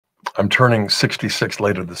I'm turning 66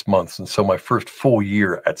 later this month. And so my first full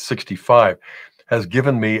year at 65 has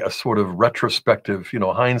given me a sort of retrospective,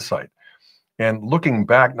 hindsight. And looking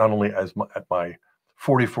back, not only at my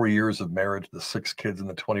 44 years of marriage, the 6 kids and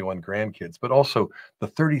the 21 grandkids, but also the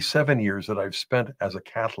 37 years that I've spent as a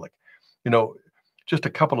Catholic. You know, just a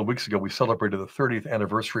couple of weeks ago, we celebrated the 30th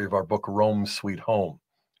anniversary of our book, Rome, Sweet Home.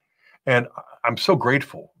 And I'm so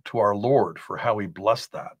grateful to our Lord for how he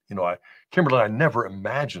blessed that. Kimberly and I never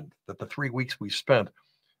imagined that the 3 weeks we spent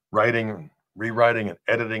writing and rewriting and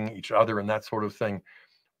editing each other and that sort of thing,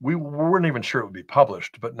 we weren't even sure it would be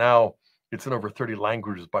published, but now it's in over 30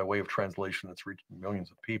 languages by way of translation. It's reached millions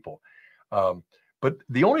of people. But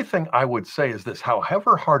the only thing I would say is this: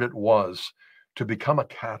 however hard it was to become a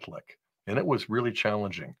Catholic, and it was really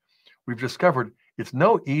challenging, we've discovered it's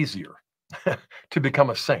no easier to become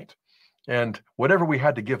a saint. And whatever we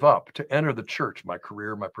had to give up to enter the church, my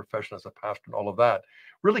career, my profession as a pastor, and all of that,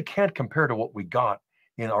 really can't compare to what we got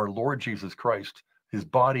in our Lord Jesus Christ, his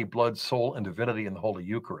body, blood, soul, and divinity in the Holy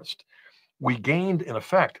Eucharist. We gained, in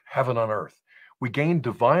effect, heaven on earth. We gained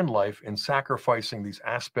divine life in sacrificing these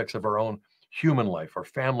aspects of our own human life, our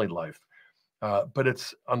family life. But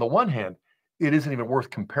it's, on the one hand, it isn't even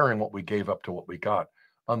worth comparing what we gave up to what we got.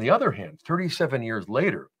 On the other hand, 37 years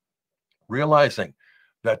later, realizing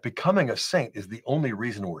that becoming a saint is the only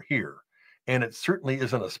reason we're here. And it certainly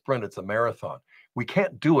isn't a sprint, it's a marathon. We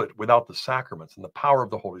can't do it without the sacraments and the power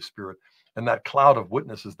of the Holy Spirit and that cloud of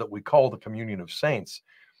witnesses that we call the communion of saints.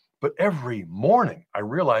 But every morning, I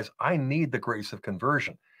realize I need the grace of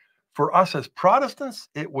conversion. For us as Protestants,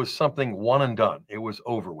 it was something one and done. It was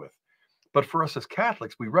over with. But for us as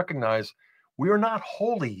Catholics, we recognize we are not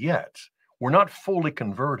holy yet. We're not fully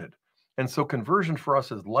converted. And so conversion for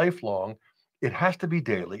us is lifelong. It has to be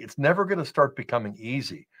daily. It's never going to start becoming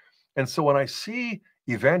easy. And so when I see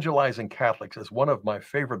Evangelizing Catholics as one of my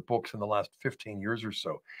favorite books in the last 15 years or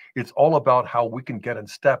so, it's all about how we can get in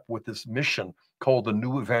step with this mission called the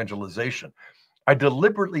New Evangelization. I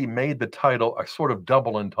deliberately made the title a sort of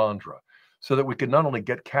double entendre so that we could not only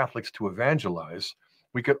get Catholics to evangelize,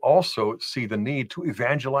 we could also see the need to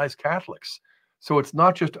evangelize Catholics. So it's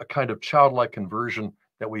not just a kind of childlike conversion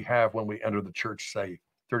that we have when we enter the church, say,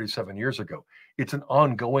 37 years ago. It's an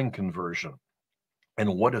ongoing conversion.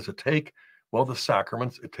 And what does it take? Well, the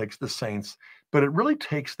sacraments, it takes the saints, but it really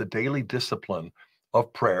takes the daily discipline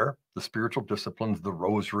of prayer, the spiritual disciplines, the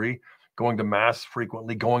rosary, going to mass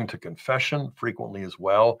frequently, going to confession frequently as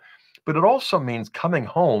well. But it also means coming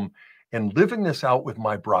home and living this out with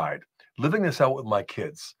my bride, living this out with my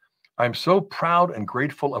kids. I'm so proud and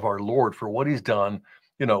grateful of our Lord for what he's done,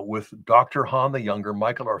 with Dr. Hahn the younger,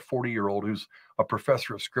 Michael, our 40-year-old, who's a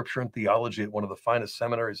professor of scripture and theology at one of the finest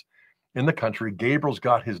seminaries in the country. Gabriel's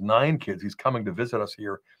got his 9 kids. He's coming to visit us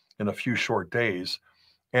here in a few short days.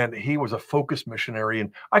 And he was a focused missionary.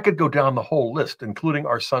 And I could go down the whole list, including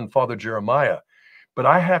our son, Father Jeremiah. But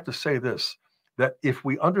I have to say this, that if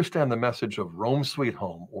we understand the message of Rome, Sweet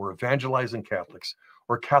Home, or Evangelizing Catholics,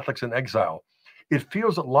 or Catholics in Exile, it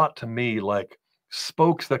feels a lot to me like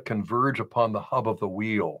spokes that converge upon the hub of the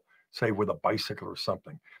wheel, say with a bicycle or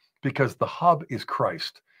something, because the hub is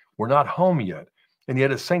Christ. We're not home yet. And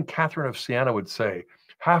yet, as St. Catherine of Siena would say,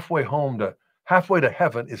 halfway to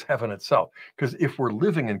heaven is heaven itself. Because if we're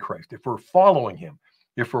living in Christ, if we're following him,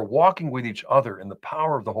 if we're walking with each other in the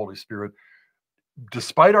power of the Holy Spirit,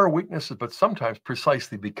 despite our weaknesses, but sometimes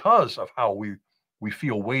precisely because of how we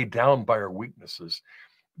feel weighed down by our weaknesses,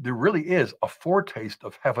 there really is a foretaste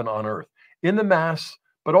of heaven on earth in the Mass,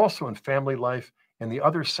 but also in family life and the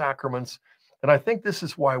other sacraments. And I think this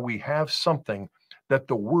is why we have something that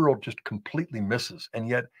the world just completely misses. And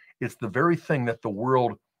yet it's the very thing that the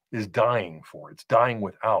world is dying for. It's dying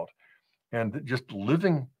without. And just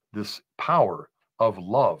living this power of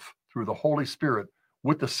love through the Holy Spirit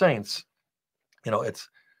with the saints,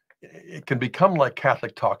 it can become like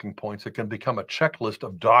Catholic talking points. It can become a checklist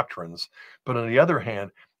of doctrines. But on the other hand,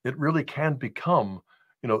 it really can become,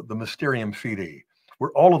 the Mysterium Fidei,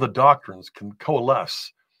 where all of the doctrines can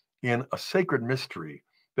coalesce in a sacred mystery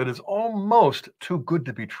that is almost too good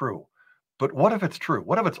to be true. But what if it's true?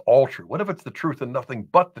 What if it's all true? What if it's the truth and nothing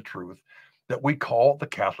but the truth that we call the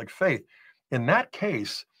Catholic faith? In that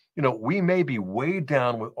case, we may be weighed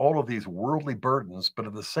down with all of these worldly burdens, but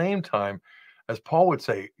at the same time, as Paul would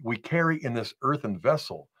say, we carry in this earthen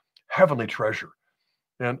vessel heavenly treasure.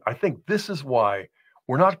 And I think this is why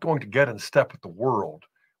we're not going to get in step with the world.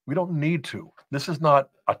 We don't need to. This is not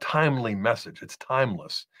a timely message. It's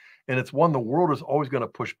timeless. And it's one the world is always going to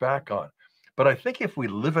push back on. But I think if we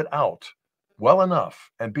live it out well enough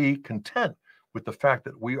and be content with the fact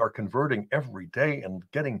that we are converting every day and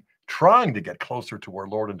getting trying to get closer to our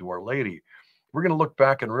Lord and to our Lady, we're going to look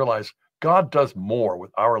back and realize God does more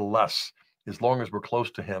with our less as long as we're close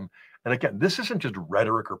to him. And again, this isn't just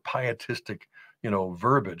rhetoric or pietistic,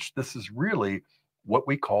 verbiage. This is really what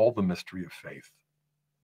we call the mystery of faith.